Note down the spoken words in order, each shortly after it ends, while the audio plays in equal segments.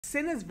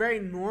sin is very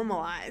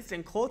normalized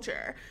in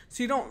culture.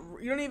 So you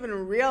don't even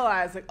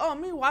realize, like, oh,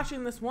 me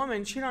watching this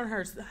woman cheat on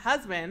her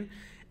husband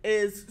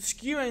is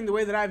skewing the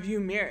way that I view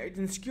marriage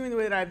and skewing the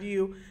way that I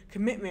view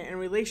commitment and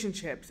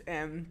relationships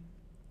and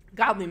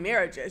godly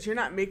marriages. You're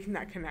not making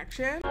that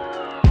connection.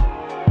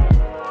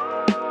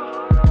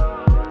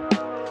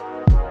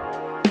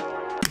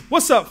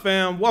 What's up,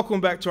 fam?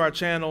 Welcome back to our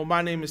channel.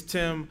 My name is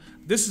Tim.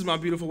 This is my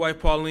beautiful wife,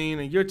 Pauline,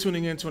 and you're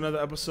tuning in to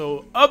another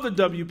episode of the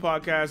W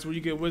Podcast, where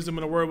you get wisdom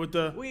in a word with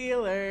the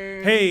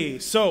Wheeler. Hey,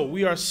 so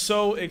we are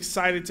so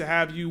excited to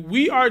have you.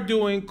 We are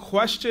doing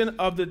Question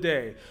of the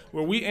Day,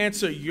 where we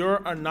answer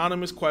your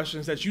anonymous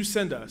questions that you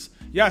send us.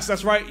 Yes,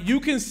 that's right.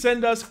 You can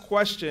send us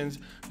questions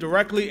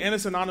directly, and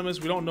it's anonymous.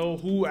 We don't know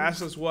who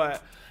asked us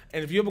what.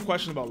 And if you have a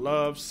question about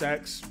love,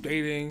 sex,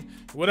 dating,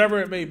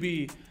 whatever it may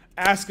be,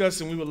 ask us,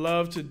 and we would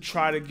love to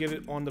try to get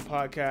it on the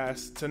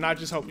podcast to not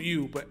just help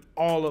you, but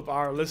all of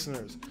our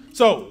listeners.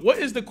 So what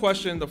is the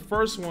question, the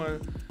first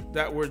one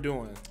that we're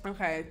doing?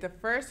 Okay, the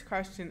first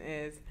question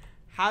is,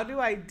 how do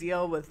I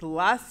deal with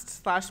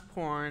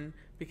lust/porn,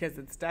 because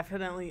it's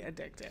definitely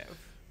addictive?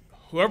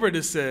 Whoever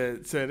this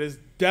said it's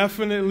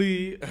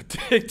definitely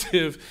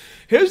addictive.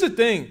 Here's the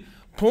thing.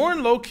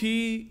 Porn,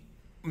 low-key,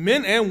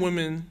 men and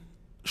women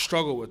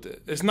struggle with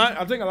it. It's not,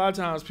 I think a lot of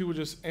times people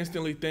just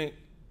instantly think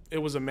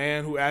it was a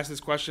man who asked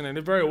this question, and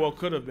it very well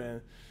could have been.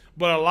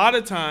 But a lot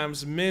of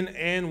times, men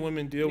and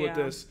women deal with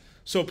this.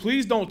 So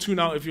please don't tune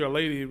out if you're a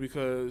lady,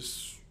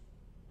 because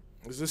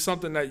is this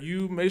something that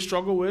you may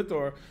struggle with,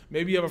 or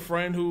maybe you have a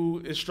friend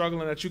who is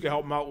struggling that you can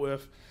help them out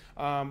with.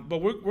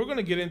 But we're going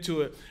to get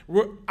into it.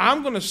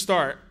 I'm going to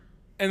start,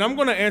 and I'm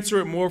going to answer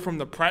it more from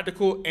the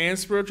practical and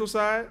spiritual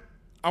side.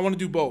 I want to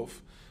do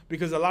both,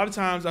 because a lot of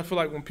times I feel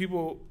like when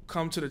people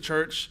come to the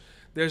church,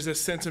 there's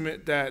this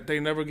sentiment that they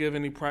never give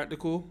any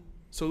practical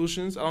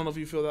solutions. I don't know if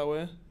you feel that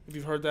way. If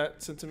you've heard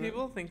that sentiment.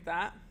 People think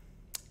that.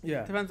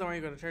 Yeah. Depends on where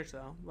you go to church,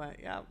 though.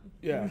 But yeah.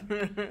 Yeah.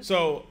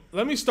 So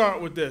let me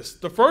start with this.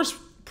 The first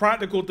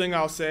practical thing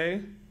I'll say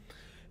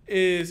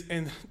is,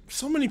 and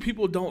so many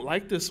people don't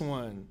like this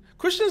one.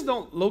 Christians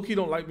low-key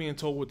don't like being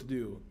told what to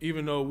do,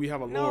 even though we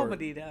have a Lord.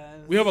 Nobody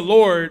does. We have a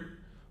Lord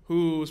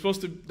who is supposed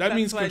to. That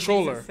means That's why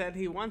controller. Jesus said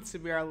he wants to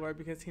be our Lord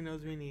because he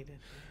knows we need it.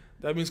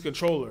 That means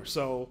controller.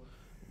 So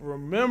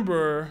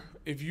remember,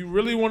 if you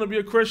really want to be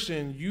a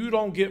Christian, you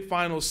don't get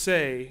final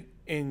say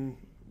in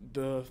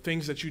the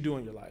things that you do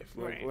in your life.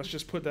 Like, right. Let's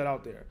just put that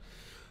out there.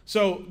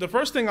 So the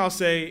first thing I'll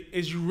say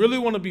is, you really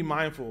want to be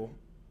mindful.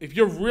 If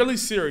you're really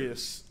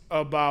serious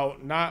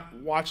about not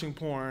watching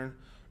porn,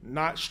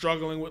 not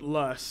struggling with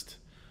lust,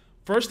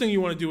 first thing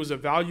you want to do is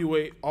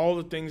evaluate all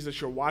the things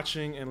that you're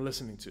watching and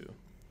listening to.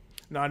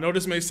 Now, I know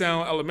this may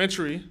sound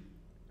elementary.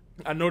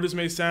 I know this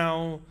may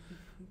sound...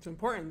 It's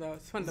important, though.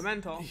 It's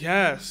fundamental.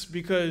 Yes,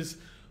 because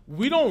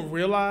we don't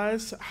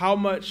realize how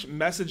much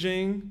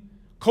messaging,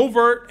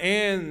 covert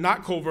and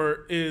not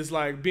covert, is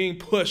like being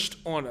pushed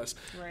on us.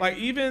 Right. Like,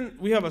 even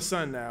we have a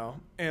son now,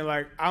 and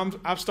like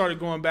I've started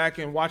going back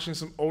and watching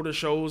some older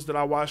shows that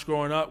I watched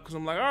growing up, because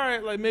I'm like, all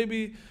right, like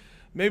maybe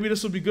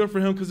this will be good for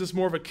him because it's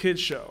more of a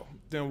kid's show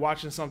than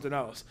watching something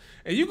else.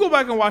 And you go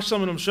back and watch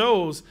some of them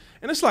shows,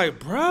 and it's like,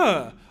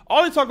 bruh,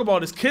 all they talk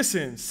about is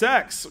kissing,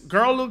 sex,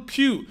 girl look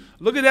cute,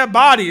 look at that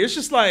body. It's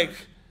just like,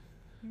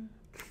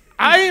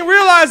 I didn't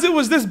realize it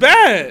was this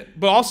bad.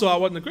 But also, I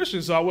wasn't a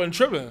Christian, so I wasn't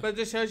tripping. But it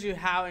just shows you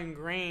how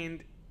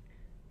ingrained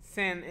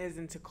sin is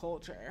into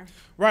culture.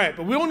 Right,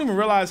 but we don't even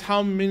realize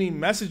how many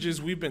messages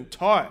we've been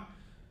taught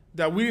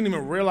that we didn't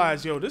even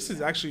realize, yo, this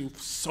is actually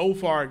so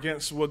far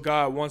against what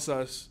God wants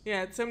us.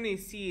 Yeah, it's so many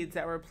seeds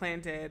that were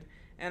planted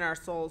in our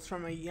souls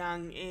from a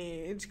young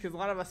age, because a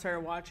lot of us started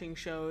watching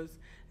shows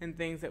and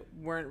things that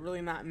weren't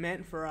really not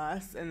meant for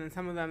us, and then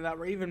some of them that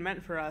were even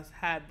meant for us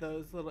had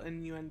those little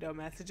innuendo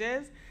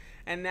messages.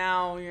 And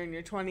now you're in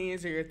your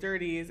 20s or your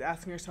 30s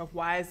asking yourself,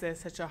 why is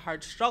this such a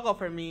hard struggle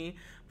for me?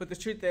 But the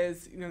truth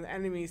is, the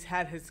enemy's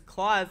had his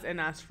claws in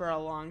us for a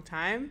long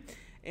time.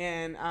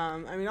 And,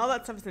 I mean, all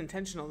that stuff is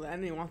intentional. The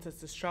enemy wants us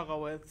to struggle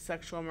with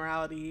sexual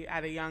immorality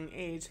at a young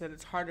age so that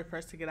it's harder for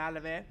us to get out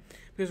of it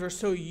because we're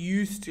so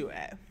used to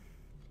it.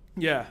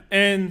 Yeah,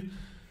 and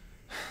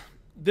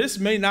this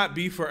may not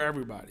be for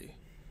everybody,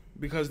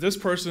 because this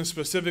person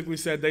specifically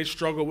said they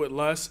struggle with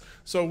lust.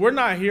 So we're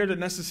not here to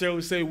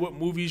necessarily say what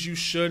movies you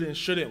should and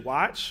shouldn't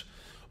watch.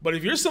 But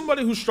if you're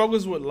somebody who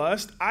struggles with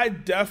lust, I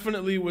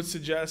definitely would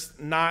suggest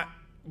not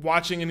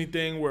watching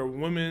anything where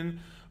women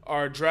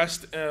are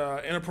dressed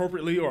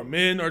inappropriately, or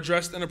men are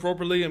dressed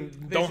inappropriately and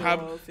Visuals, don't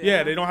have,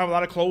 they don't have a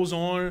lot of clothes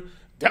on.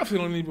 Definitely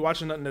don't need to be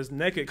watching nothing that's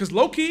naked. Because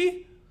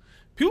low-key,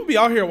 people be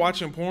out here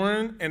watching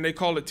porn and they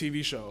call it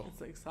TV show.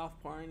 It's like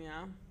soft porn,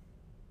 yeah.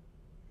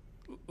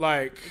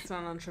 Like, it's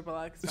not on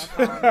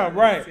XXX.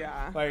 Right.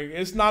 Yeah. Like,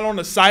 it's not on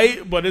the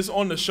site, but it's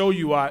on the show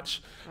you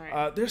watch.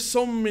 Right. There's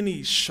so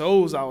many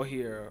shows out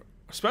here,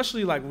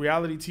 especially like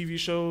reality TV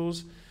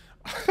shows,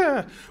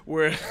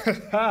 where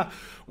Love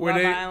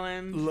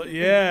Island.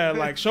 Yeah,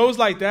 like shows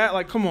like that.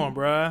 Like, come on,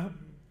 bruh.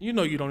 You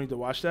know you don't need to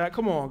watch that.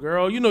 Come on,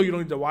 girl. You know you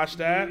don't need to watch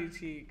that. Booty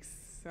cheeks.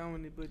 So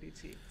many booty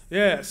cheeks.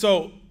 Yeah.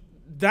 So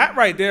that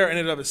right there in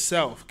and of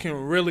itself can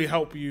really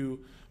help you,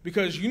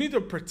 because you need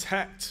to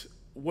protect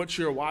what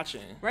you're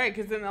watching. Right,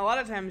 because then a lot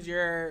of times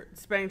you're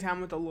spending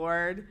time with the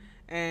Lord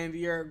and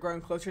you're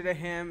growing closer to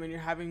Him and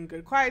you're having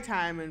good quiet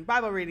time and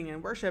Bible reading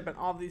and worship and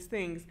all these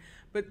things.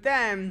 But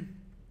then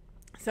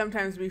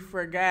sometimes we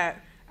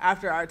forget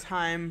after our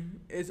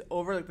time is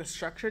over, like the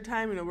structured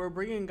time, we're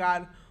bringing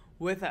God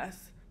with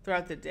us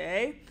throughout the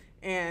day.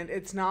 And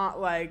it's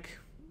not like,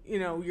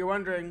 you're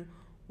wondering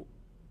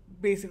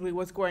basically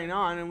what's going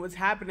on, and what's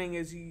happening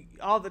is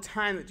all the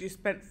time that you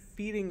spent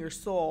feeding your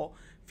soul,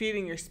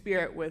 feeding your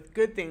spirit with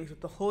good things,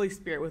 with the Holy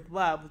Spirit, with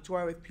love, with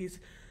joy, with peace,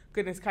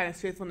 goodness,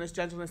 kindness, faithfulness,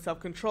 gentleness,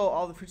 self-control,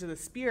 all the fruits of the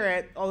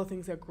Spirit, all the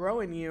things that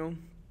grow in you.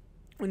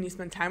 When you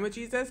spend time with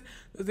Jesus,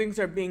 those things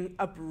are being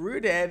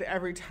uprooted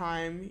every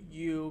time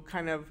you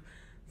kind of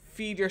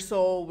feed your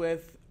soul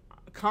with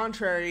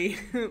contrary,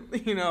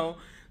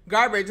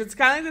 garbage. It's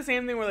kind of like the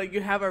same thing where like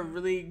you have a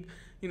really,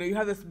 you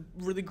have this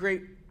really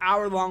great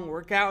hour-long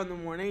workout in the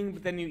morning,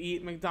 but then you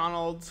eat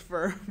McDonald's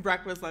for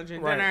breakfast, lunch, and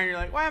dinner, and you're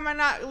like, why am I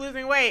not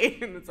losing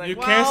weight? And it's like,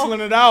 you're canceling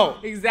it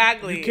out.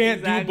 Exactly. You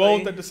can't do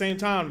both at the same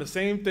time. The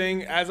same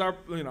thing as our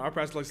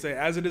pastor likes to say,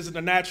 as it is in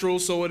the natural,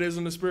 so it is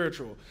in the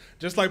spiritual.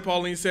 Just like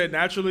Pauline said,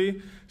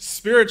 naturally,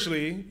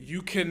 spiritually,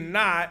 you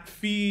cannot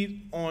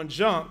feed on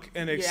junk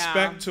and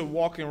expect to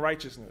walk in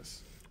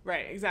righteousness.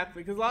 Right,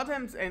 exactly. Because a lot of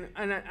times, and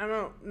I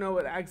don't know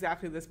what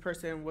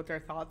their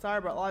thoughts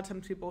are, but a lot of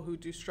times people who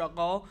do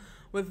struggle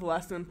with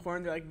lust and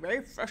porn, they're like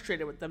very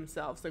frustrated with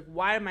themselves. Like,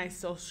 why am I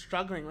still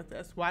struggling with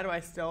this? Why do I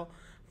still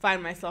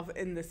find myself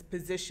in this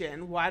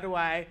position?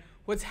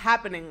 What's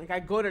happening? Like, I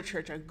go to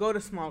church, I go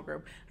to small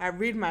group, I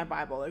read my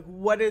Bible. Like,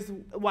 what's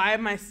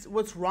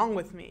wrong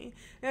with me?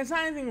 And it's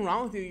not anything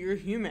wrong with you. You're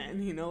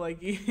human,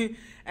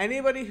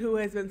 anybody who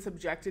has been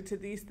subjected to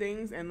these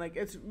things, and like,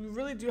 you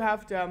really do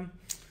have to.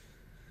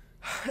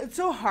 It's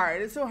so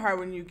hard. It's so hard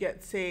when you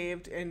get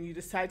saved and you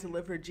decide to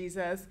live for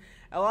Jesus.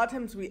 A lot of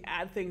times we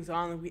add things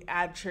on. We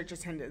add church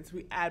attendance.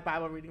 We add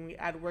Bible reading. We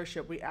add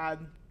worship. We add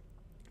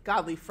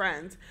godly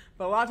friends.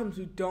 But a lot of times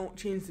we don't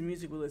change the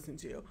music we listen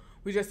to.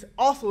 We just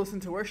also listen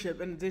to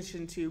worship in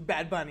addition to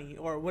Bad Bunny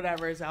or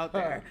whatever is out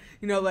there.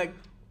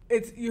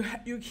 It's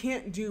you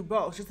can't do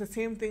both. It's just the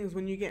same thing as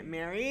when you get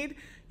married.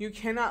 You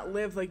cannot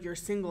live like you're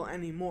single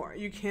anymore.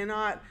 You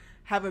cannot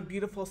have a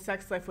beautiful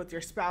sex life with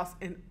your spouse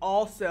and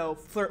also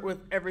flirt with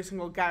every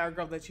single guy or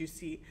girl that you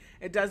see.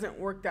 It doesn't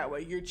work that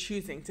way. You're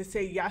choosing. To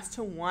say yes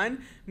to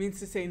one means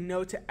to say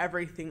no to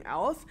everything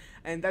else.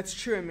 And that's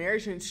true in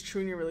marriage, and it's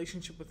true in your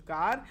relationship with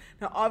God.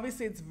 Now,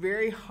 obviously, it's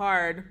very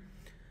hard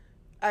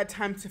at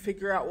times to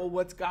figure out,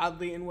 what's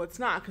godly and what's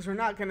not, because we're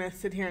not going to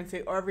sit here and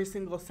say, every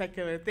single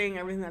secular thing,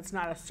 everything that's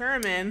not a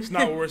sermon. It's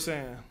not what we're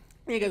saying.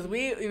 Because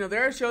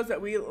there are shows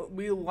that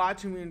we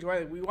watch and we enjoy.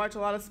 Like, we watch a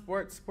lot of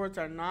sports. Sports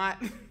are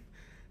not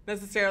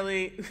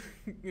necessarily,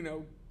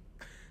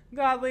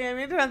 godly. I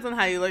mean, it depends on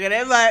how you look at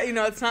it, but,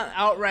 it's not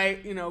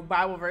outright,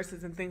 Bible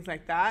verses and things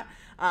like that,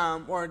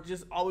 or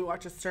just all we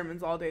watch is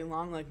sermons all day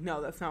long. Like,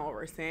 no, that's not what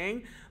we're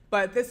saying.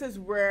 But this is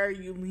where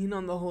you lean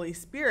on the Holy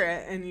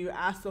Spirit and you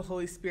ask the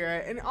Holy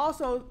Spirit, and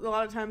also a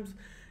lot of times,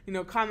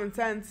 common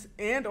sense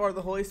and or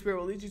the Holy Spirit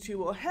will lead you to,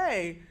 well,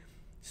 hey,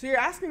 so you're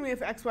asking me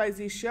if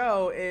XYZ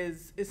show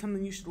is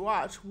something you should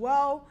watch.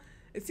 Well,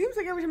 it seems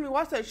like every time you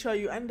watch that show,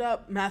 you end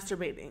up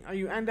masturbating or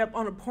you end up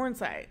on a porn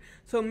site.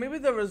 So maybe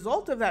the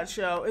result of that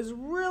show is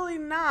really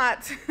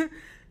not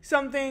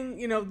something,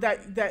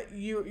 that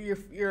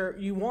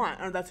you want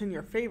or that's in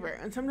your favor.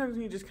 And sometimes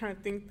when you just kind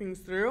of think things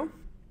through,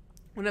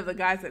 one of the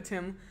guys that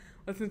Tim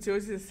listens to,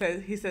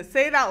 he says,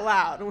 say it out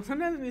loud. And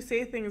sometimes when you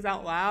say things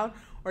out loud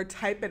or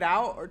type it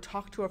out or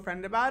talk to a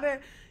friend about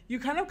it, you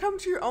kind of come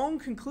to your own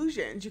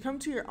conclusions. You come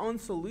to your own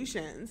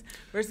solutions.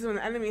 Versus when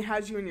the enemy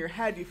has you in your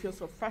head, you feel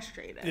so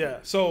frustrated. Yeah.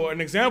 So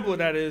an example of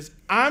that is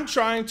I'm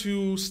trying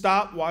to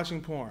stop watching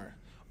porn.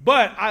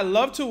 But I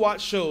love to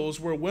watch shows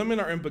where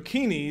women are in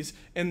bikinis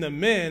and the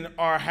men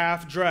are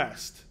half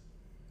dressed.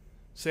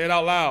 Say it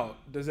out loud.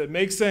 Does it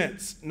make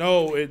sense?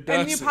 No, it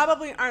doesn't. And you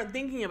probably aren't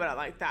thinking about it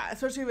like that,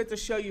 especially if it's a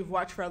show you've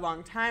watched for a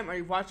long time or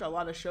you've watched a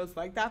lot of shows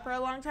like that for a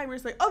long time. You're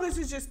just like, oh, this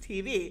is just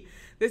TV.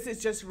 This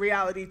is just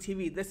reality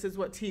TV. This is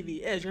what TV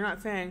is. You're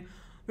not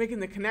making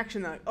the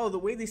connection that, the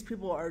way these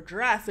people are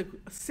dressed, like,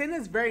 sin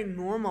is very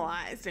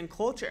normalized in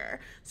culture.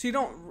 So you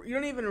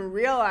don't even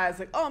realize,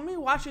 like, me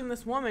watching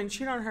this woman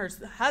cheat on her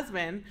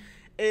husband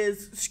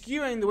is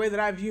skewing the way that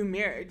I view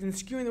marriage and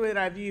skewing the way that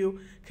I view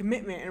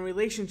commitment and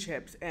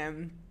relationships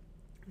and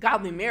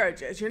godly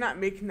marriages. You're not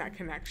making that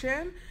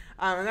connection.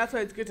 And that's why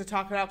it's good to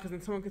talk it out, because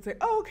then someone could say,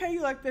 oh, okay,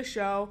 you like this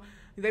show.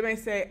 They may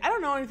say, I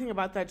don't know anything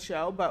about that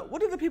show, but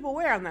what do the people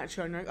wear on that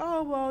show? And you're like,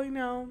 oh,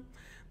 well,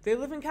 they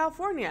live in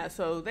California,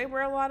 so they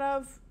wear a lot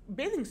of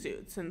bathing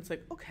suits. And it's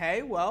like,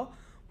 okay, well,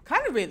 what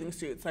kind of bathing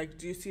suits? Like,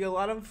 do you see a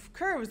lot of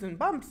curves and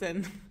bumps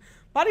and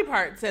body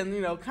parts? And,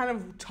 kind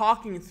of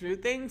talking through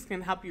things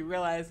can help you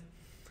realize,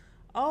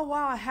 oh,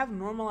 wow, I have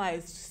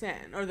normalized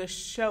sin, or the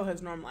show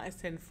has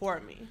normalized sin for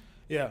me.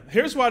 Yeah.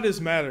 Here's why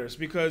this matters,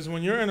 because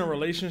when you're in a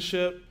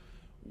relationship,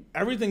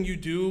 everything you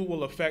do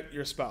will affect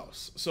your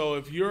spouse. So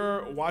if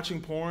you're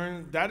watching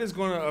porn, that is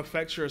going to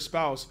affect your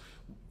spouse,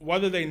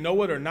 whether they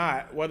know it or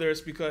not. Whether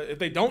it's because if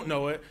they don't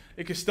know it,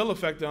 it can still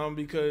affect them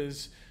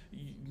because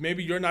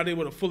maybe you're not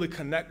able to fully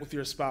connect with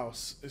your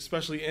spouse,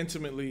 especially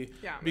intimately,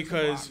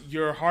 because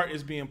your heart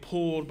is being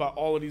pulled by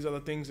all of these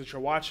other things that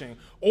you're watching.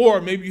 Or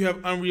maybe you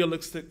have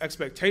unrealistic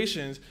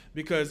expectations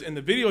because in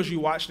the videos you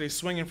watch, they're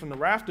swinging from the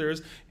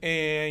rafters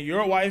and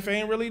your wife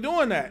ain't really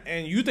doing that.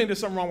 And you think there's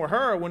something wrong with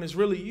her when it's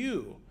really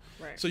you.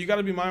 Right. So you got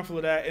to be mindful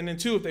of that. And then,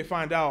 too, if they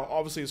find out,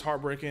 obviously it's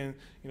heartbreaking.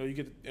 You know, you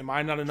get, am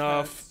I not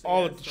enough?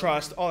 All of the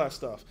trust, all that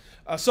stuff.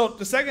 So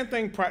the second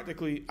thing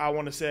practically I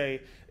want to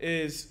say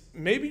is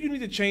maybe you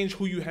need to change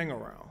who you hang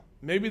around.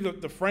 Maybe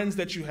the friends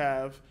that you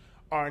have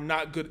are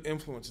not good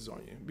influences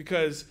on you,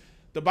 because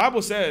the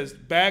Bible says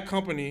bad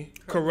company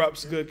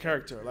corrupts good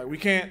character. Like we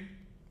can't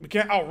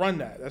outrun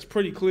that. That's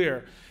pretty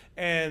clear.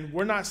 And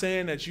we're not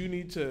saying that you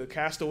need to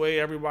cast away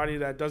everybody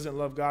that doesn't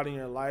love God in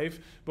your life,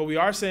 but we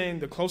are saying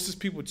the closest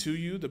people to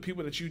you, the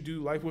people that you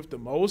do life with the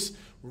most,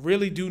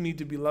 really do need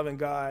to be loving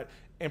God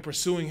and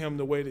pursuing him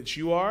the way that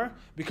you are,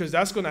 because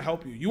that's going to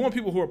help you. You want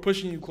people who are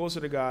pushing you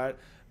closer to God,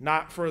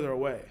 not further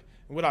away.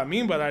 And what I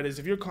mean by that is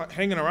if you're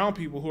hanging around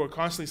people who are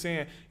constantly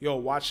saying, yo,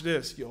 watch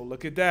this, yo,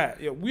 look at that.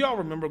 Yo, we all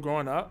remember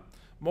growing up,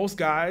 most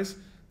guys,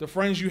 the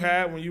friends you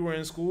had when you were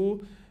in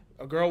school,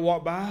 a girl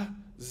walked by,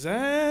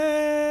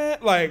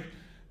 like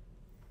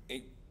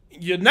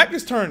your neck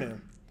is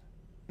turning.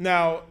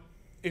 Now,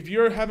 if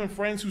you're having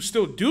friends who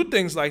still do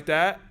things like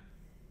that,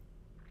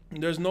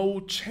 there's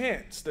no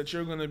chance that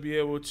you're going to be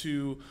able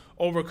to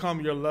overcome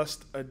your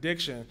lust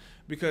addiction,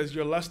 because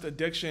your lust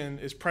addiction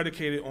is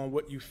predicated on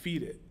what you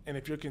feed it. And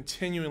if you're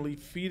continually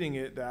feeding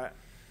it that,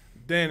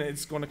 then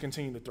it's going to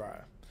continue to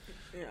thrive.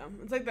 Yeah,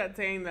 it's like that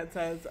saying that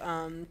says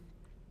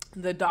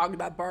the dog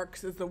that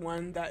barks is the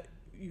one that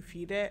you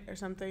feed it, or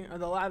something,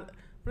 or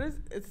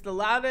it's the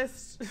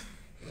loudest.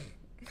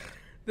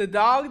 The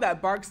dog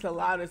that barks the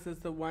loudest is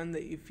the one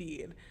that you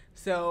feed.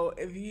 So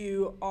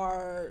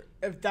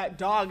if that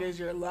dog is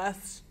your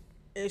lust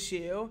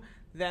issue,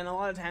 then a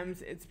lot of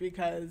times it's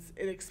because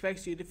it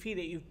expects you to feed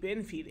it. You've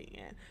been feeding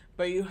it,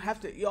 but you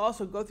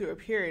also go through a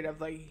period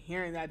of like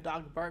hearing that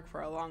dog bark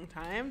for a long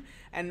time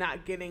and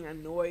not getting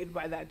annoyed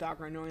by that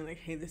dog, or knowing like,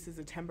 hey, this is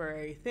a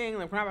temporary thing.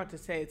 Like, we're not about to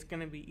say it's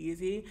going to be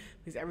easy,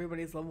 because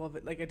everybody's level of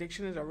it, like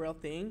addiction is a real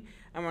thing,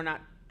 and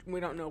we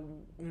don't know,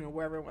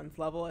 where everyone's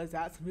level is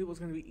at. Some people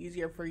it's going to be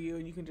easier for you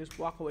and you can just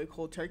walk away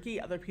cold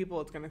turkey. Other people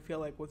it's going to feel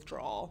like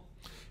withdrawal.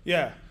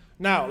 Yeah.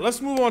 Now,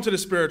 let's move on to the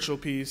spiritual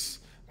piece.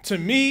 To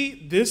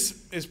me,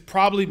 this is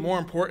probably more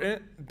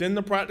important than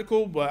the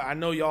practical, but I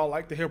know y'all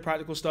like to hear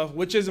practical stuff,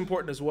 which is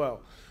important as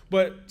well.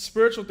 But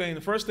spiritual thing,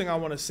 the first thing I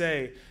want to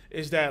say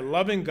is that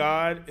loving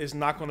God is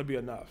not going to be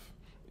enough.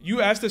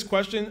 You asked this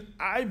question,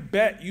 I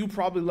bet you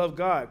probably love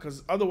God,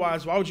 because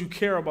otherwise, why would you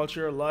care about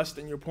your lust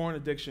and your porn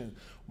addiction?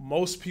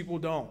 Most people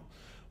don't.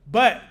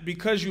 But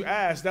because you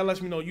asked, that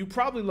lets me know you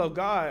probably love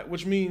God,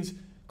 which means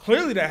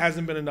clearly that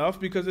hasn't been enough,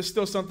 because it's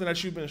still something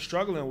that you've been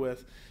struggling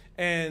with.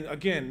 And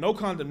again, no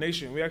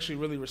condemnation. We actually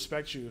really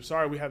respect you.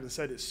 Sorry we haven't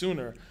said it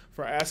sooner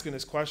for asking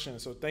this question,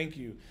 so thank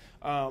you.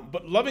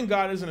 But loving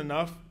God isn't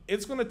enough.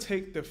 It's going to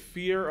take the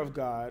fear of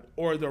God,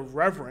 or the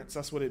reverence,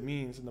 that's what it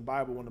means in the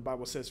Bible when the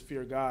Bible says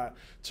fear God,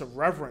 to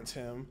reverence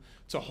him,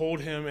 to hold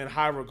him in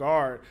high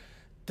regard.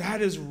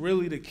 That is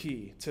really the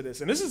key to this.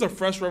 And this is a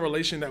fresh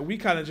revelation that we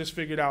kind of just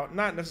figured out,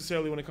 not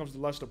necessarily when it comes to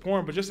lust or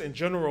porn, but just in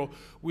general.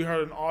 We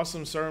heard an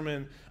awesome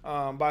sermon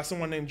by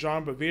someone named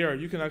John Bevere.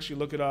 You can actually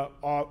look it up,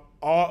 Awe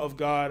of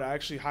God. I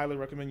actually highly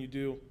recommend you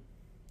do.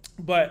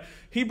 But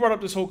he brought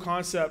up this whole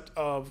concept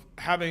of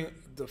having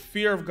the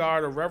fear of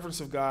God or reverence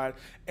of God.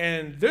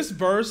 And this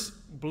verse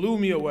blew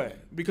me away,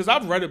 because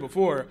I've read it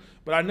before,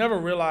 but I never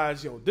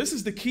realized, this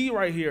is the key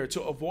right here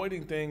to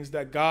avoiding things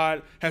that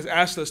God has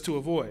asked us to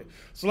avoid.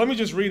 So let me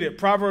just read it.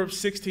 Proverbs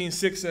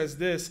 16:6 says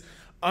this: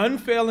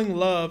 unfailing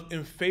love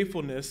and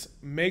faithfulness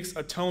makes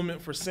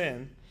atonement for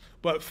sin,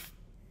 but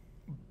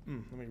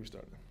let me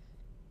restart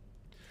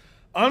it.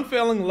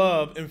 Unfailing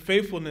love and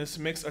faithfulness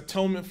makes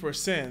atonement for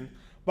sin.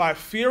 By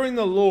fearing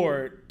the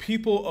Lord,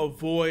 people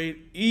avoid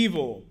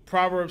evil.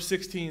 Proverbs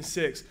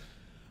 16:6.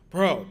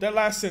 Bro, that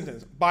last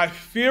sentence. By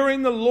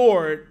fearing the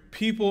Lord,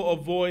 people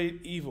avoid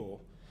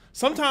evil.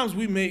 Sometimes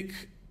we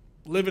make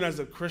living as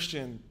a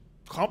Christian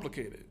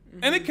complicated.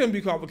 Mm-hmm. And it can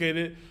be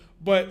complicated,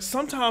 but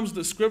sometimes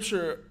the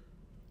scripture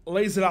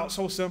lays it out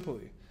so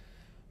simply.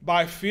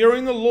 By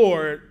fearing the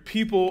Lord,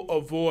 people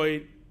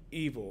avoid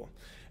evil.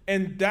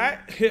 And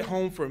that hit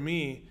home for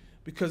me,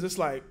 because it's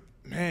like,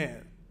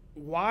 man,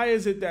 why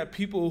is it that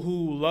people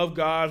who love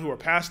God, who are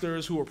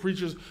pastors, who are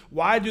preachers,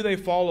 why do they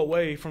fall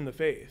away from the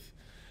faith?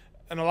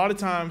 And a lot of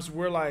times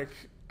we're like,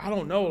 I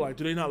don't know, like,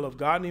 do they not love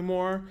God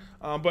anymore?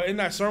 But in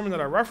that sermon that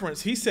I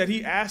referenced, he said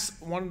he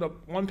asked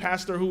one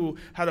pastor who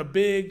had a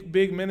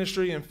big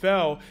ministry and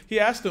fell. He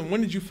asked him, when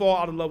did you fall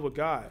out of love with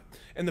God?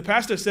 And the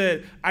pastor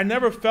said, I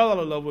never fell out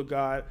of love with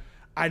God.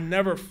 I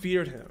never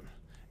feared him.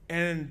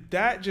 And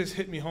that just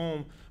hit me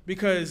home,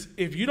 Because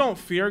if you don't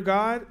fear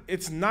God,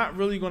 it's not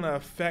really going to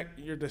affect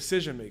your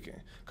decision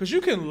making. Because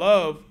you can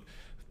love.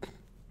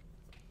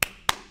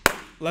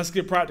 Let's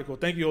get practical.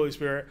 Thank you, Holy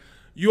Spirit.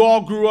 You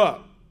all grew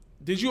up.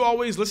 Did you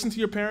always listen to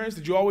your parents?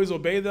 Did you always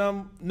obey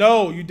them?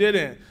 No, you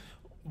didn't.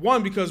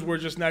 One, because we're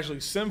just naturally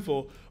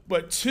sinful.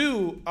 But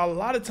two, a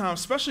lot of times,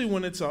 especially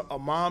when it's a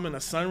mom and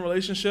a son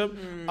relationship,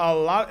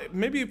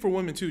 maybe for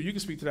women too, you can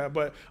speak to that,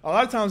 but a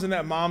lot of times in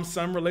that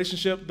mom-son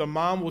relationship, the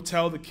mom will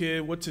tell the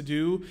kid what to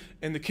do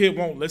and the kid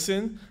won't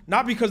listen,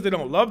 not because they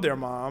don't love their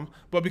mom,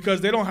 but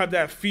because they don't have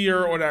that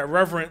fear or that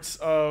reverence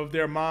of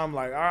their mom,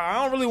 like, I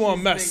don't really want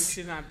to mess.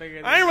 She's not bigger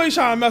than I ain't really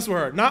trying to mess with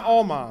her. Not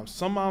all moms.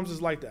 Some moms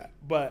is like that.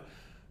 But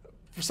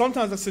for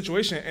sometimes that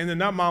situation, and then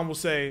that mom will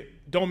say,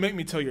 don't make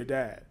me tell your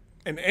dad.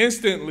 And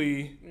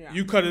instantly,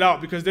 you cut it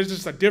out because there's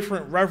just a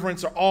different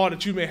reverence or awe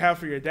that you may have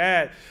for your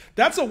dad.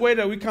 That's a way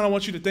that we kind of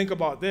want you to think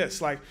about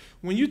this. Like,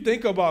 when you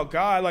think about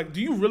God, like,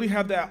 do you really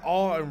have that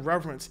awe and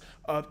reverence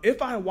of,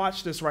 if I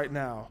watch this right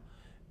now,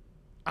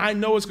 I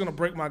know it's going to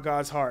break my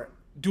God's heart.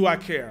 Do I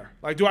care?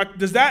 Like,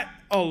 does that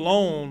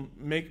alone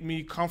make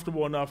me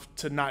comfortable enough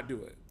to not do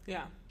it?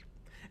 Yeah.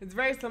 It's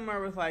very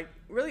similar with, like,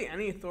 really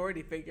any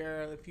authority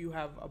figure. If you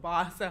have a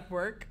boss at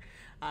work,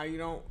 you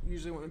don't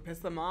usually want to piss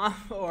them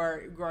off.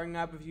 Or growing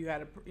up, if you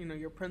had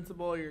your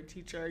principal or your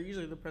teacher,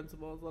 usually the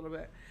principal is a little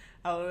bit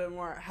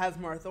more, has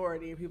more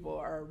authority. People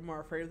are more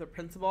afraid of the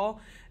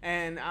principal.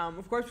 And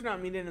of course, we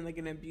don't mean it in like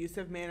an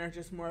abusive manner,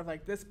 just more of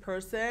like, this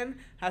person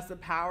has the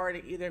power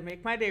to either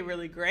make my day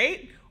really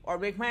great or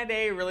make my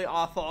day really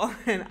awful.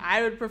 And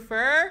I would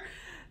prefer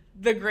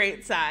the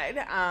great side.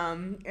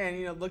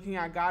 And looking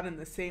at God in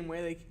the same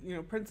way,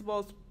 like,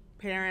 principals,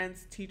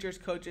 parents, teachers,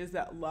 coaches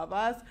that love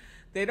us,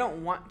 they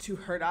don't want to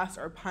hurt us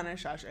or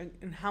punish us.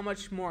 And how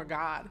much more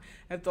God,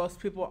 if those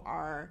people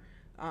are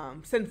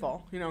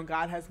sinful.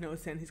 God has no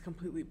sin. He's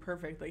completely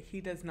perfect. Like, he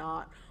does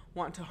not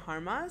want to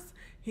harm us.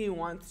 He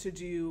wants to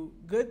do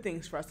good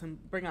things for us and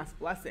bring us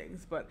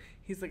blessings. But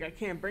he's like, I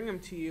can't bring them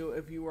to you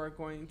if you are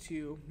going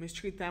to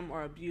mistreat them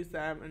or abuse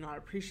them and not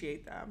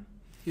appreciate them.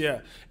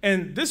 Yeah.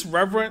 And this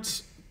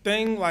reverence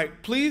thing,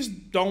 like, please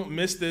don't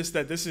miss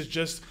that this is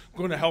just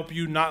going to help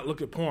you not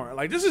look at porn.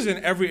 Like, this is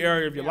in every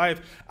area of your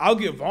life. I'll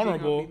get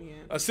vulnerable.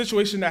 A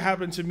situation that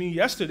happened to me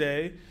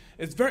yesterday,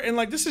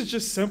 this is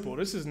just simple.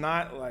 This is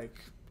not like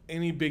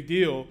any big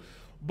deal.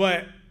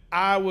 But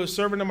I was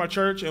serving in my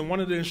church, and one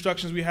of the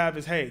instructions we have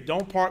is, hey,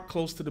 don't park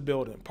close to the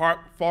building. Park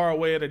far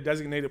away at a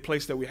designated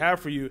place that we have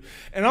for you.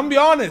 And I'm going to be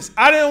honest,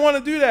 I didn't want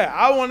to do that.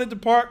 I wanted to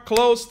park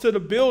close to the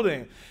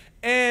building.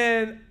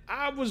 And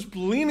I was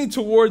leaning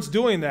towards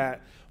doing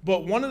that.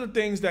 But one of the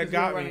things that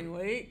got me... running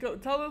late? Go,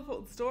 tell the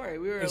full story.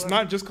 It's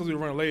not just because we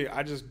were running late.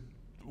 I just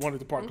wanted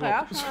to park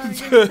close.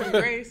 Some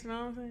grace, you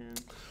know what I'm saying?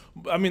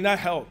 I mean, that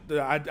helped.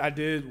 I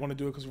did want to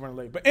do it because we were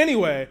running late. But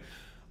anyway,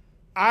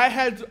 I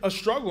had a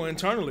struggle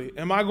internally.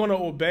 Am I going to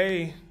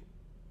obey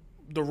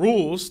the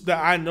rules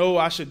that I know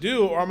I should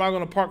do, or am I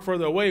going to park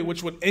further away,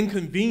 which would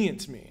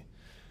inconvenience me?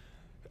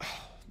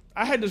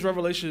 I had this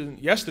revelation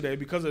yesterday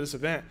because of this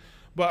event.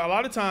 But a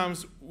lot of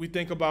times we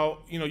think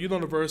about,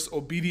 the verse,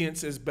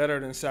 obedience is better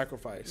than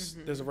sacrifice.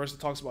 Mm-hmm. There's a verse that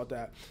talks about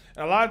that.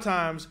 And a lot of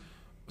times,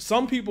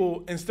 some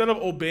people, instead of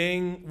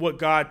obeying what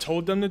God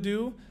told them to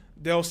do,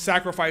 they'll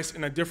sacrifice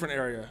in a different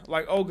area.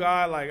 Like, oh,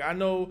 God, like, I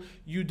know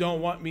you don't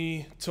want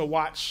me to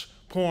watch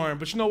porn,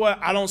 but you know what?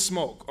 I don't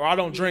smoke or I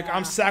don't drink. Yeah.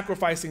 I'm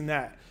sacrificing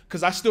that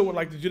because I still would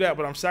like to do that,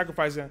 but I'm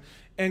sacrificing.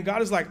 And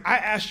God is like, I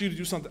asked you to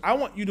do something. I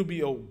want you to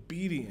be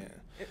obedient.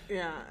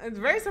 Yeah. It's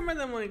very similar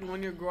than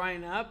when you're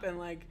growing up and,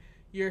 like,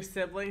 your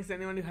siblings,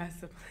 anyone who has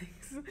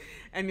siblings,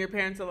 and your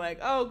parents are like,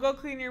 oh, go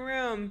clean your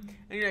room.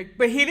 And you're like,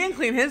 but he didn't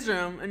clean his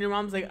room. And your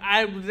mom's like,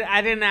 I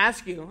didn't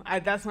ask you.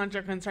 That's not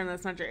your concern.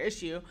 That's not your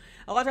issue.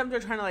 A lot of times they're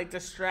trying to, like,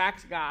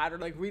 distract God or,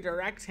 like,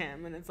 redirect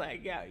him. And it's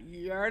like, yeah,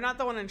 you're not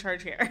the one in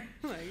charge here.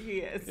 Like, he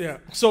is. Yeah.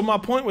 So my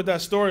point with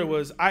that story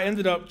was I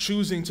ended up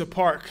choosing to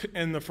park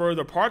in the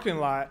further parking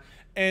lot.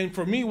 And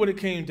for me, what it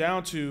came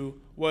down to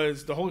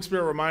was the Holy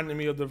Spirit reminded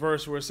me of the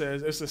verse where it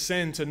says, it's a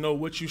sin to know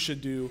what you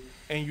should do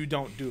and you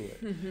don't do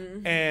it.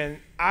 Mm-hmm. And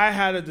I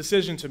had a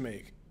decision to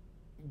make.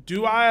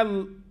 Do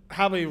I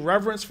have a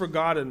reverence for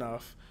God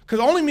enough? Because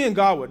only me and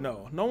God would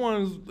know. No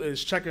one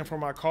is checking for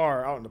my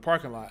car out in the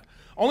parking lot.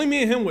 Only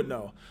me and him would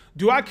know.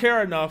 Do I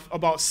care enough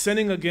about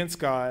sinning against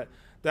God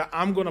that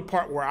I'm going to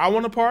park where I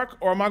want to park?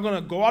 Or am I going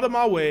to go out of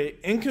my way,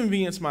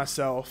 inconvenience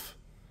myself,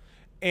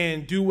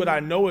 and do what I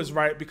know is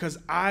right because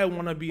I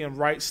want to be in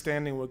right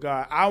standing with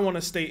God. I want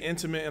to stay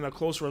intimate in a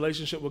close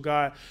relationship with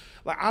God.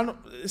 Like,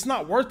 it's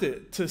not worth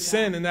it to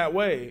sin in that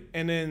way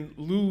and then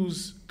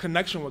lose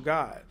connection with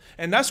God.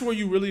 And that's where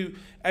you really,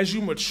 as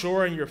you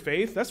mature in your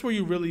faith, that's where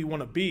you really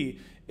want to be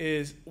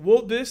is,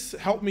 will this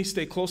help me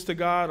stay close to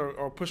God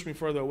or push me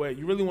further away?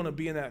 You really want to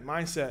be in that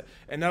mindset,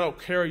 and that'll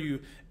carry you.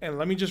 And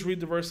let me just read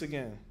the verse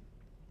again.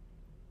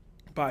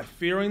 By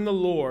fearing the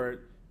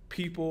Lord,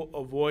 people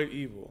avoid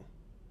evil.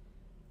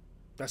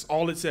 That's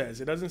all it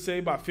says. It doesn't say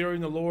by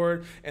fearing the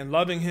Lord and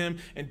loving him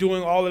and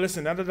doing all of this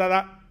and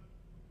da-da-da-da.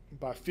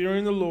 By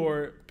fearing the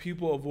Lord,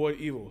 people avoid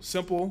evil.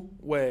 Simple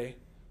way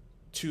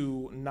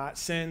to not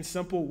sin.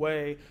 Simple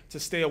way to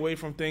stay away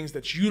from things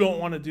that you don't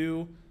want to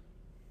do.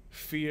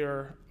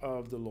 Fear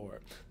of the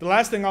Lord. The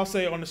last thing I'll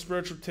say on the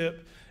spiritual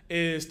tip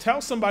is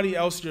tell somebody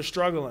else you're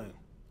struggling.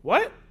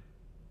 What?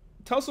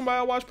 Tell somebody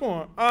I watch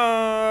porn.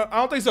 I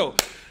don't think so.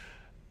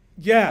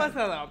 Yeah. That's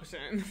not an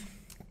option.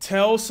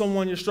 Tell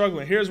someone you're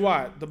struggling. Here's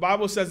why. The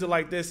Bible says it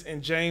like this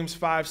in James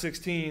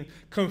 5:16.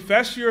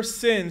 Confess your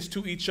sins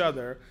to each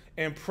other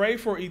and pray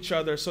for each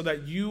other so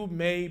that you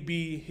may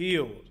be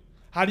healed.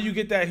 How do you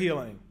get that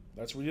healing?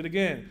 Let's read it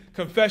again.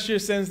 Confess your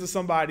sins to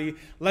somebody.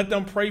 Let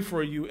them pray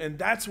for you. And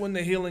that's when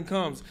the healing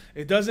comes.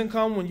 It doesn't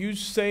come when you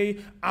say,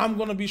 I'm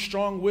going to be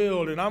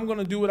strong-willed and I'm going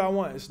to do what I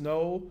want. It's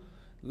no,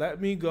 let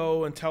me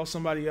go and tell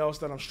somebody else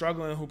that I'm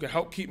struggling who can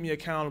help keep me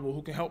accountable,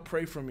 who can help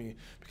pray for me.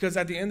 Because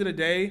at the end of the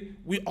day,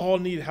 we all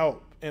need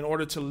help in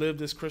order to live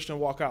this Christian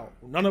walk out.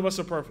 None of us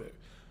are perfect.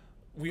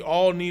 We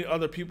all need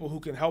other people who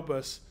can help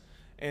us.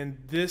 And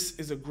this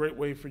is a great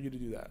way for you to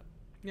do that.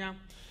 Yeah.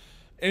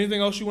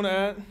 Anything else you want to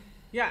add?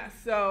 Yeah,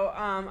 so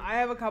I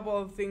have a couple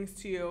of things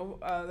to you.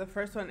 The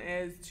first one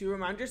is to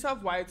remind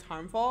yourself why it's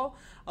harmful.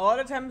 A lot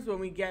of times when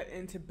we get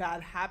into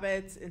bad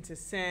habits, into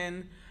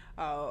sin,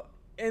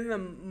 in the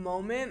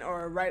moment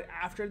or right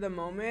after the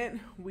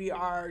moment, we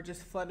are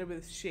just flooded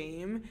with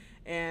shame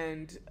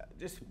and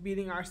just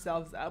beating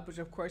ourselves up, which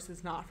of course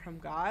is not from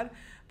God.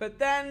 But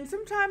then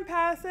some time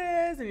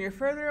passes and you're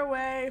further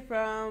away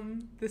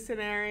from the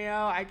scenario.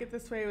 I get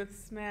this way with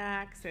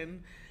snacks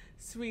and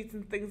sweets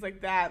and things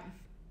like that.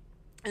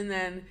 And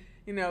then,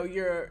 you know,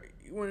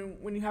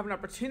 when you have an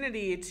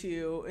opportunity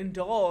to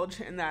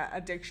indulge in that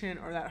addiction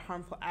or that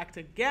harmful act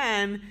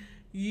again,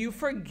 you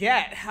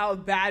forget how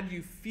bad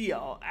you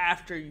feel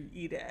after you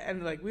eat it.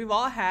 And like we've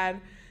all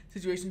had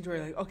situations where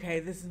you're like, okay,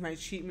 this is my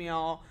cheat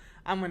meal.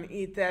 I'm going to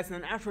eat this. And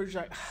then afterwards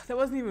you're like, that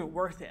wasn't even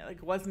worth it. Like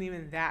it wasn't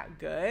even that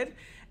good.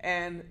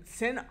 And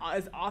sin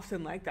is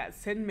often like that.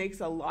 Sin makes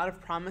a lot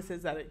of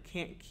promises that it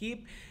can't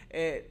keep.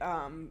 It,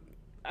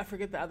 I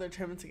forget the other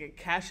term. It's like it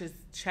cashes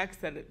checks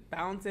that it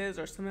bounces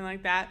or something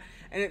like that.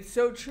 And it's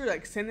so true.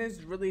 Like sin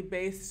is really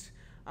based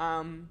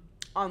on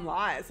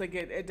lies. Like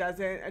it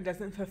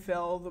doesn't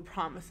fulfill the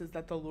promises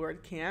that the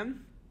Lord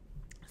can.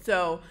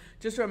 So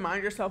just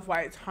remind yourself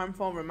why it's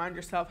harmful. Remind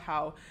yourself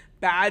how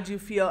bad you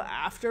feel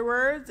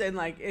afterwards. And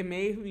like you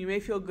may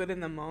feel good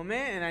in the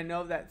moment. And I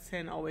know that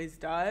sin always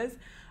does.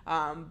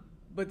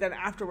 But then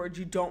afterwards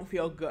you don't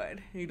feel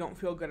good. You don't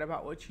feel good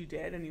about what you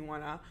did, and you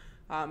want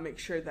to make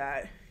sure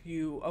that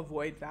you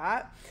avoid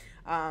that.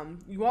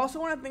 You also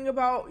want to think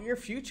about your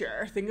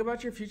future. Think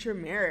about your future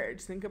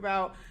marriage. Think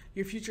about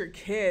your future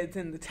kids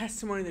and the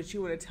testimony that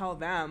you want to tell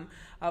them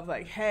of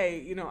like, hey,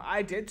 you know,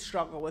 I did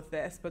struggle with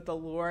this, but the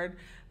Lord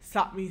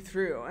sought me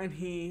through and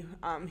he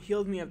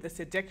healed me of this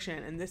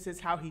addiction, and this is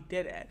how he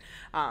did it.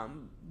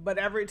 But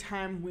every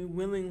time we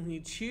willingly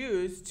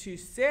choose to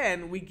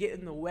sin, we get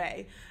in the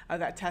way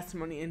of that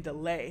testimony and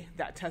delay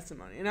that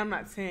testimony. And I'm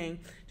not saying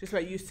just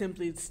by you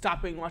simply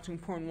stopping watching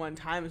porn one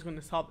time is going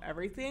to solve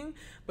everything,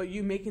 but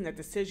you making that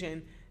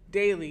decision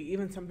daily,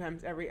 even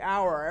sometimes every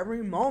hour or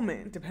every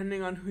moment,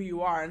 depending on who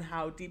you are and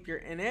how deep you're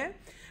in it.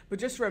 But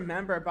just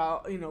remember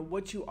about, you know,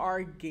 what you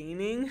are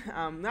gaining,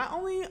 not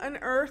only on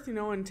earth, you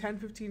know, in 10,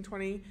 15,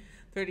 20,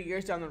 30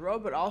 years down the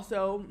road, but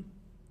also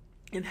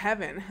in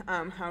heaven,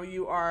 how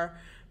you are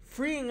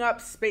freeing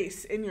up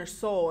space in your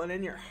soul and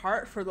in your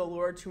heart for the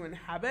Lord to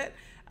inhabit.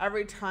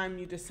 Every time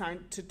you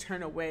decide to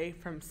turn away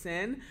from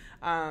sin,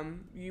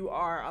 you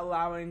are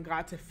allowing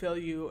God to fill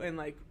you and,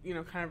 like, you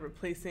know, kind of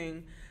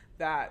replacing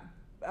that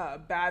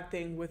bad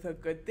thing with a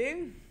good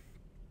thing.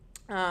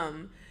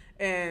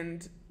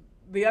 And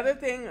the other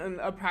thing,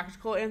 a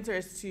practical answer,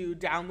 is to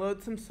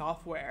download some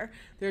software.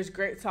 There's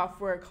great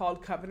software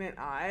called Covenant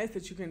Eyes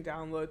that you can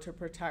download to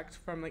protect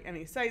from like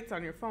any sites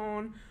on your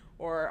phone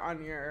or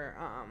on your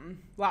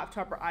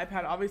laptop or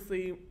iPad.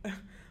 Obviously,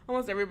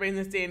 almost everybody in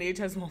this day and age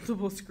has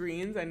multiple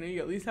screens. I know you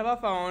at least have a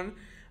phone.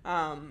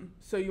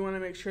 So you want to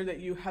make sure that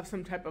you have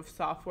some type of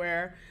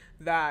software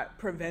that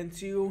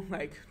prevents you,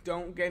 like,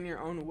 don't get in your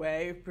own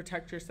way,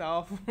 protect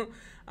yourself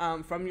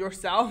from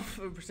yourself,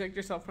 protect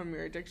yourself from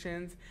your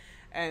addictions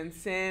and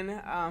sin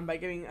by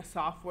getting a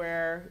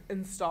software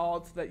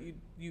installed so that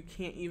you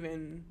can't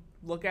even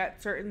look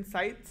at certain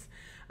sites.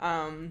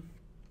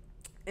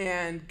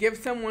 And give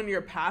someone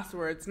your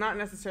passwords, not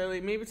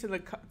necessarily maybe to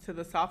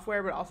the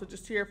software, but also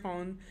just to your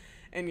phone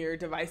and your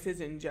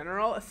devices in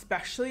general,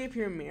 especially if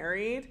you're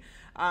married.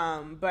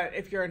 But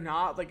if you're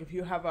not, like if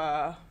you have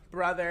a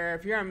brother,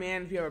 if you're a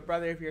man, if you have a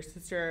brother, if you're a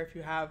sister, if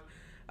you have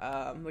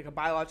like a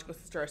biological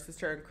sister or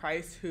sister in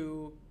Christ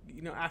who,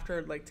 you know,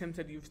 after, like Tim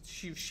said,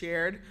 you've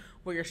shared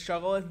what your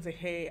struggle is and say,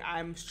 hey,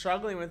 I'm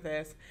struggling with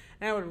this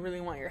and I would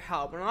really want your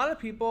help. And a lot of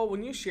people,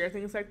 when you share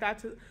things like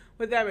that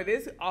with them, it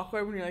is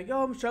awkward when you're like,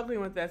 oh, I'm struggling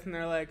with this. And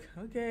they're like,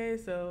 okay,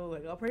 so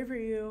like I'll pray for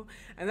you.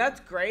 And that's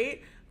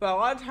great. But a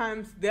lot of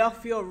times they'll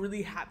feel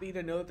really happy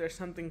to know that there's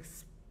something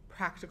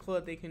practical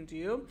that they can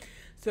do.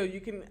 So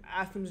you can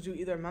ask them to do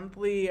either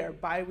monthly or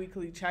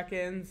bi-weekly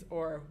check-ins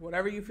or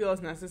whatever you feel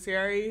is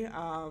necessary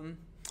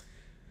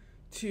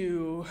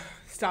to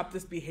stop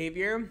this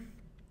behavior.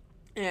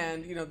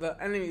 And, you know,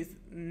 the enemy's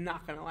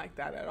not going to like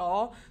that at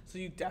all. So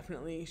you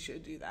definitely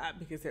should do that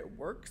because it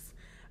works.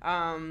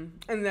 And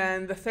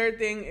then the third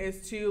thing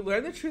is to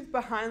learn the truth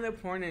behind the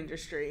porn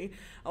industry.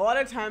 A lot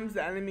of times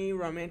the enemy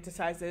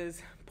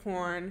romanticizes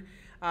porn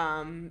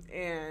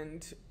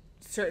and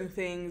certain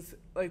things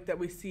like that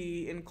we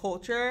see in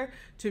culture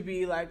to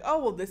be like, oh,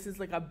 well, this is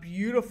like a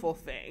beautiful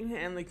thing.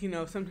 And like, you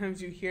know,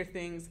 sometimes you hear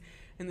things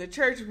in the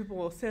church and people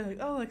will say like,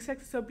 oh, like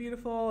sex is so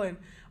beautiful and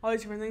all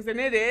these different things. And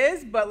it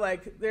is, but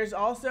like there's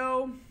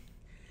also,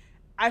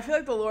 I feel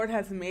like the Lord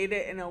has made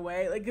it in a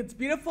way, like it's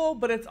beautiful,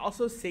 but it's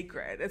also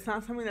sacred. It's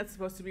not something that's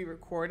supposed to be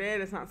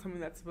recorded. It's not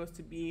something that's supposed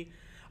to be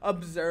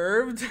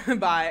observed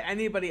by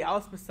anybody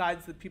else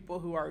besides the people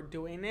who are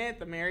doing it,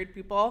 the married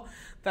people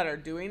that are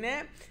doing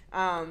it.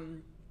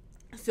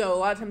 So a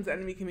lot of times the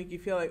enemy can make you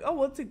feel like, oh,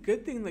 well, it's a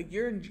good thing. Like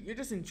you're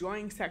just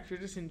enjoying sex. You're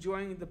just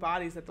enjoying the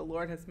bodies that the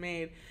Lord has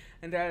made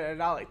and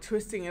like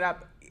twisting it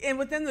up. And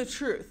within the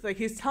truth, like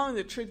he's telling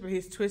the truth, but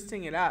he's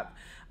twisting it up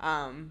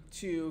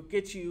to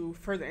get you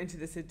further into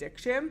this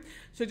addiction.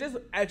 So just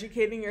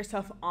educating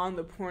yourself on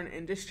the porn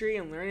industry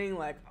and learning,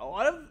 like a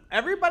lot of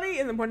everybody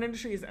in the porn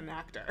industry is an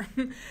actor.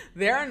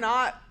 They're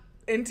not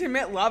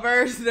intimate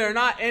lovers. They're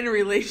not in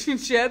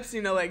relationships,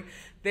 you know, like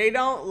they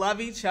don't love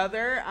each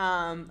other.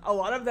 A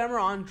lot of them are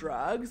on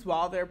drugs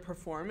while they're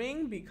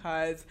performing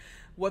because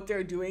what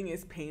they're doing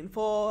is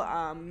painful.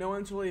 No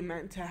one's really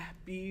meant to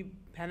be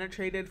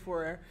penetrated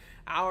for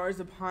hours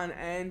upon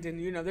end, and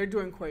you know they're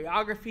doing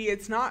choreography.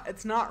 It's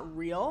not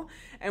real,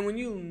 and when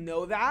you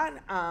know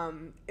that,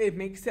 it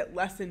makes it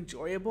less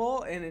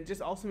enjoyable, and it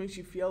just also makes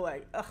you feel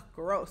like, ugh,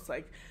 gross.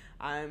 Like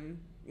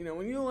you know,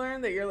 when you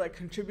learn that you're like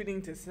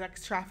contributing to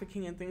sex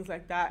trafficking and things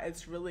like that,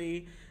 it's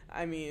really,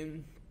 I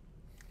mean,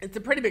 it's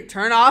a pretty big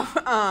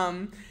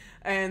turnoff.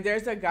 And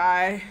there's a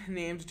guy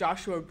named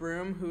Joshua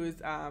Broom who's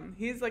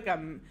he's like I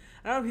don't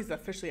know if he's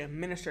officially a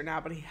minister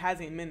now, but he has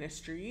a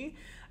ministry.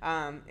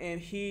 And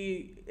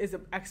he is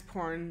an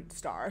ex-porn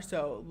star.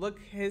 So look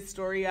his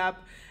story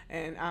up.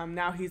 And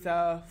now he's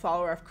a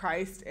follower of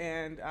Christ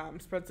and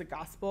spreads the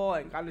gospel.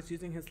 And God is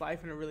using his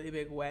life in a really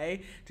big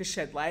way to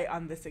shed light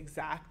on this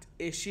exact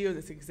issue,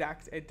 this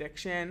exact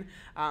addiction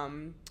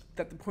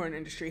that the porn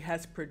industry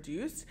has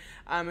produced.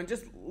 And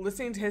just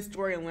listening to his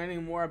story and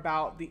learning more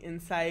about the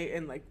insight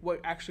and like what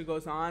actually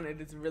goes on,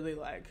 it is really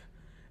like,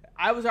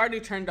 I was already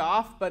turned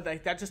off, but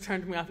like that just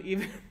turned me off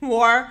even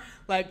more,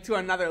 like to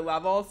another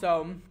level.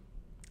 So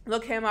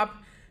look him up,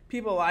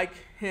 people like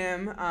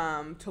him,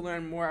 to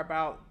learn more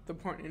about the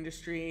porn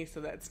industry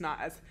so that it's not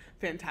as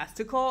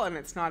fantastical and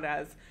it's not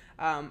as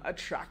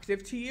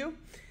attractive to you.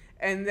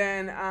 And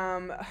then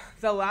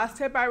the last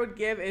tip I would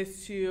give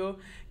is to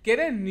get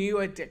a new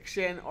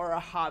addiction or a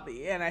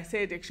hobby. And I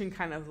say addiction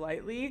kind of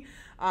lightly,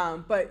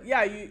 but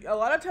yeah, a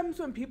lot of times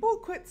when people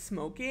quit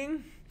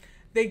smoking,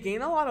 they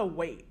gain a lot of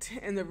weight.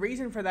 And the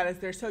reason for that is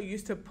they're so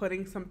used to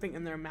putting something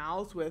in their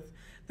mouths with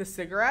the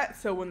cigarette.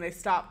 So when they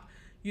stop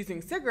using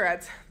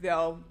cigarettes,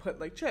 they'll put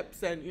like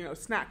chips and, you know,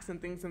 snacks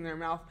and things in their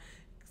mouth.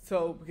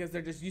 So because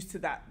they're just used to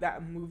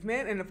that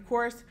movement. And of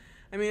course,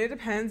 I mean, it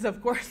depends,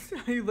 of course,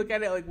 how you look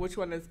at it, like which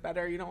one is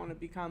better. You don't want to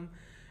become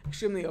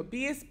extremely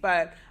obese,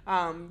 but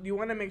you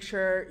want to make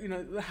sure, you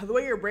know, the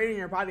way your brain and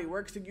your body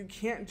works, like you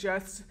can't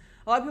just,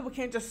 a lot of people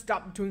can't just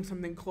stop doing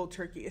something cold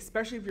turkey,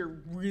 especially if you're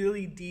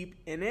really deep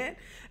in it.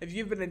 If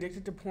you've been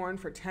addicted to porn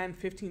for 10,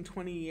 15,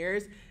 20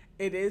 years,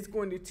 it is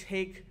going to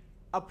take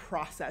a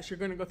process. You're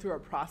going to go through a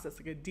process,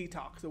 like a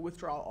detox, a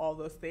withdrawal, all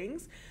those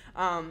things.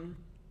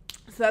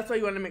 So that's why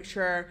you want to make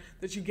sure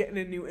that you get in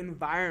a new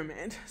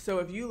environment. So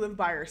if you live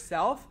by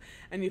yourself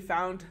and you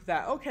found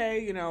that,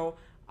 okay, you know,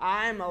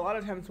 I'm a lot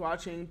of times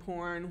watching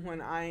porn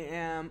when I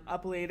am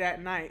up late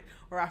at night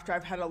or after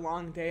I've had a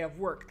long day of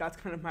work. That's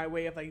kind of my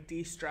way of like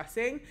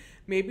de-stressing.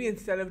 Maybe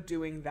instead of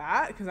doing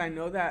that, because I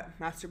know that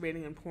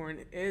masturbating and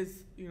porn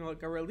is, you know,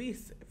 like a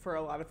release for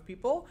a lot of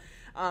people.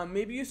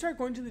 Maybe you start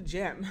going to the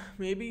gym.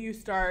 Maybe you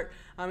start,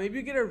 maybe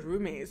you get a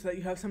roommate so that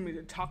you have somebody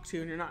to talk to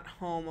and you're not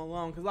home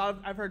alone. Because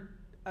I've heard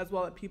as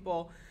well that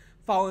people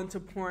fall into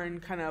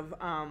porn kind of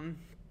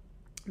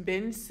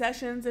binge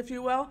sessions, if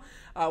you will,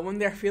 when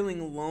they're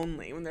feeling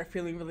lonely, when they're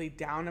feeling really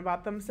down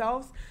about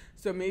themselves.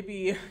 So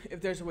maybe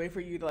if there's a way for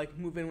you to like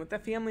move in with a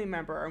family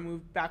member or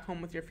move back home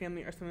with your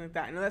family or something like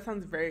that. I know that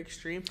sounds very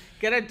extreme.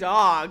 Get a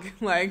dog.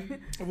 Like,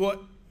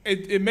 well,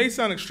 it may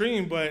sound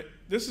extreme, but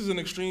this is an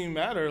extreme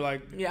matter.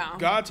 Like, yeah.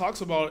 God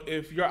talks about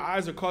if your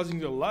eyes are causing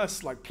you to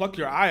lust, like pluck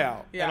your eye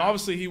out. Yeah. And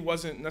obviously he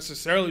wasn't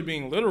necessarily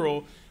being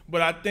literal,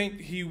 but I think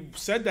he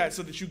said that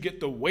so that you get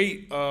the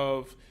weight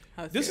of,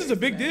 this is a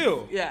big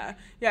deal. Yeah,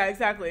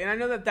 exactly. And I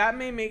know that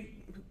may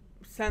make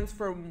sense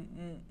for,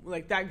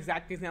 like, that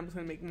exact example is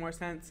going to make more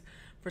sense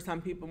for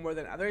some people more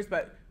than others.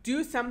 But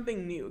do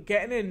something new.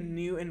 Get in a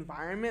new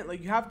environment.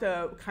 Like, you have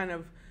to kind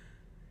of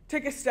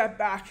take a step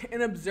back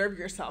and observe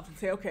yourself and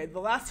say, okay, the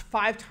last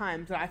 5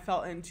 times that I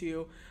fell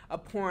into a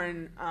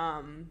porn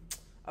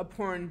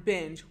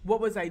binge, what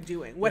was I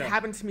doing? What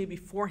happened to me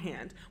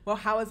beforehand? Well,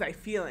 how was I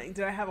feeling?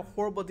 Did I have a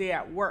horrible day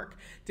at work?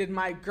 Did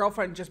my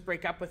girlfriend just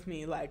break up with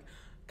me? Like,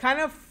 kind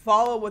of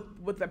follow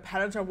what the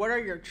patterns are. What are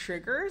your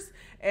triggers?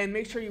 And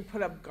make sure you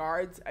put up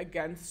guards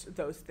against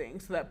those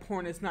things so that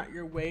porn is not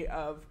your way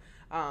of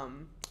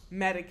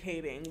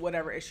medicating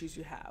whatever issues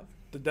you have.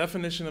 The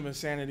definition of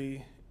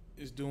insanity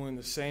is doing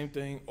the same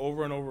thing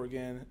over and over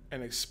again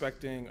and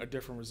expecting a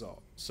different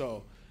result.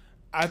 So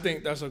I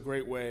think that's a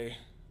great way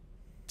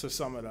to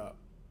sum it up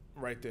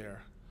right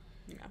there.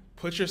 Yeah.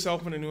 Put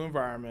yourself in a new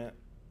environment.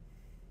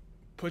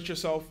 Put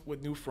yourself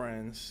with new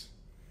friends.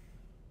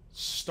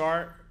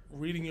 Start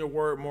reading your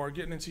word more,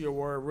 getting into your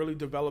word, really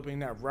developing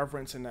that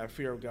reverence and that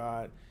fear of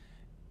God.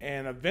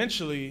 And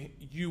eventually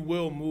you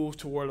will move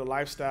toward a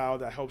lifestyle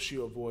that helps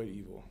you avoid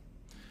evil.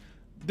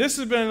 This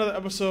has been another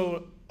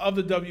episode of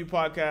the W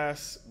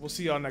Podcast. We'll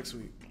see y'all next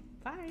week.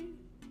 Bye.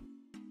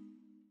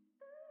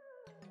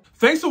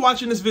 Thanks for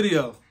watching this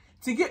video.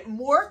 To get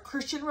more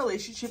Christian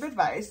relationship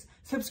advice,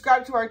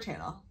 subscribe to our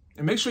channel.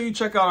 And make sure you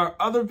check out our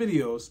other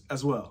videos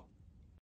as well.